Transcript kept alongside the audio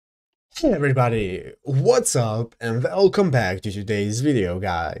Hey everybody, what's up and welcome back to today's video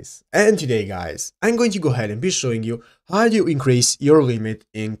guys. And today guys, I'm going to go ahead and be showing you how you increase your limit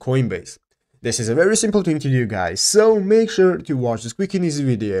in Coinbase. This is a very simple thing to do guys, so make sure to watch this quick and easy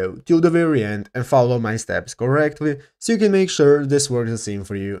video till the very end and follow my steps correctly so you can make sure this works the same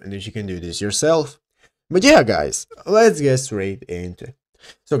for you and that you can do this yourself. But yeah guys, let's get straight into it.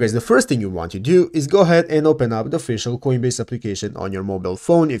 So guys, the first thing you want to do is go ahead and open up the official Coinbase application on your mobile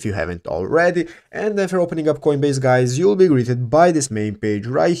phone if you haven't already. And after opening up Coinbase guys, you'll be greeted by this main page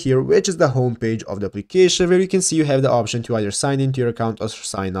right here, which is the home page of the application, where you can see you have the option to either sign into your account or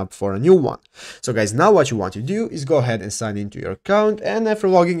sign up for a new one. So guys, now what you want to do is go ahead and sign into your account, and after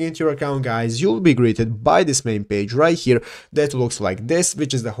logging into your account guys, you'll be greeted by this main page right here that looks like this,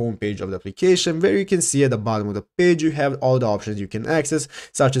 which is the home page of the application, where you can see at the bottom of the page you have all the options you can access,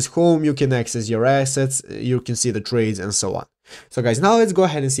 such as home, you can access your assets, you can see the trades and so on. So guys, now let's go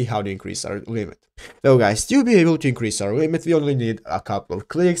ahead and see how to increase our limit. So guys, to be able to increase our limit, we only need a couple of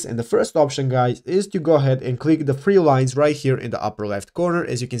clicks, and the first option guys is to go ahead and click the three lines right here in the upper left corner.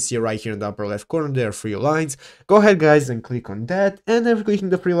 As you can see right here in the upper left corner, there are three lines. Go ahead guys and click on that, and after clicking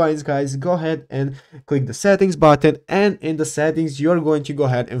the three lines guys, go ahead and click the settings button, and in the settings you're going to go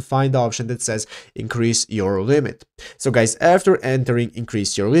ahead and find the option that says increase your limit. So guys, after entering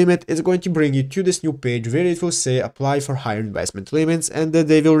increase your limit, it's going to bring you to this new page where it will say apply for higher investment limits, and then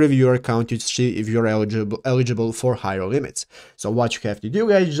they will review your account to see if you're eligible for higher limits. So what you have to do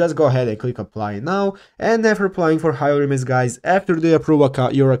guys, just go ahead and click apply now, and after applying for higher limits guys, after they approve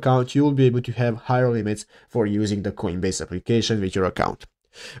your account, you will be able to have higher limits for using the Coinbase application with your account.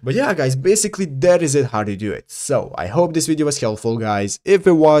 But yeah guys, basically that is it how to do it. So I hope this video was helpful guys. If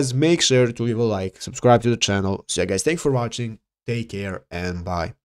it was, make sure to leave a like, subscribe to the channel. So yeah guys, thanks for watching, take care and bye.